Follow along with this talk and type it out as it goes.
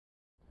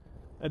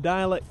a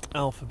dialect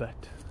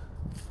alphabet.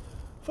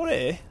 For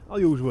A, I'll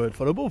use word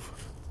for above,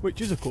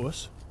 which is of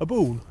course a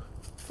boon.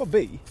 For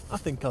B, I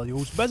think I'll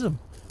use besom,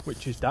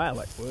 which is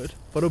dialect word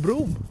for a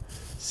broom.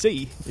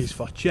 C is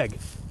for cheg,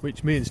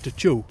 which means to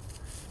chew.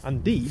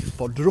 And D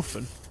for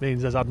druffen,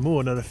 means as I'd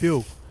more nor a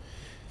few.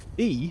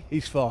 E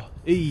is for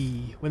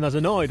when there's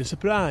annoyed or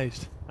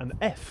surprised. And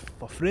F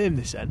for frame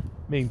this en,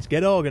 means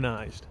get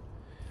organised.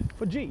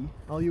 For G,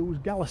 I'll use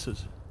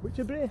galluses, which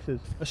are braces,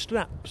 or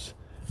straps.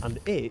 And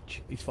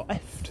H is for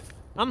eft,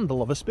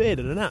 handle of a spade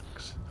and an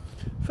axe.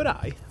 For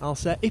I, I'll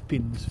say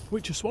ippins,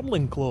 which are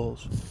swaddling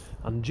clothes.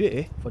 And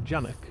J for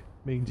jannock,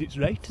 means it's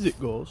right as it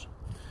goes.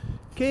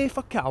 K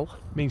for cal,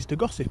 means to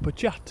gossip or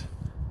chat.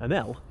 And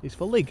L is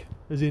for lig,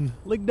 as in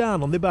lig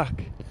down on the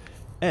back.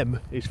 M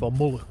is for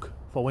mullock,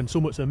 for when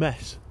summat's a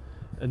mess.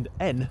 And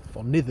N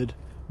for nithered,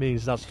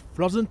 means that's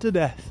frozen to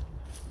death.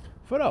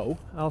 For O,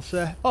 I'll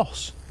say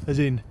os, as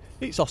in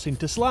it's ossing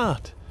to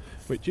slart,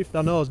 which if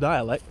thou knows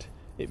dialect,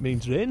 it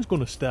means rain's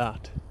gonna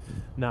start.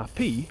 Now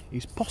P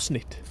is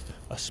posnit,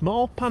 a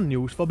small pan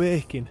used for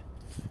baking.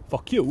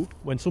 For Q,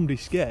 when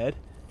somebody's scared,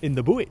 in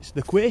the buoys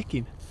they're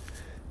quaking.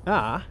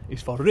 R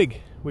is for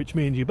rig, which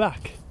means you're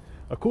back.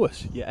 Of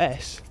course, your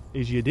S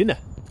is your dinner,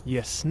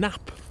 your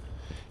snap.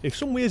 If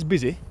somewhere's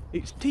busy,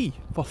 it's T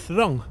for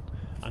throng.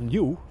 And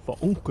U for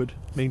unkard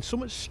means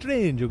something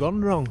strange or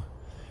gone wrong.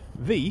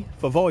 V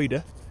for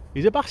voider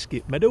is a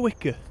basket made of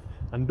wicker.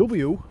 And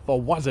W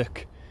for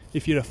wazzock,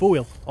 if you're a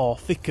foil or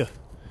thicker.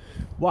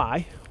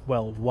 Y,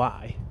 well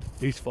Y,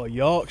 is for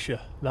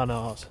Yorkshire, tha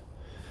knows.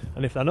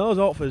 And if tha knows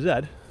aught for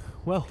Z,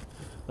 well,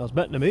 that's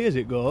better than me as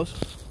it goes.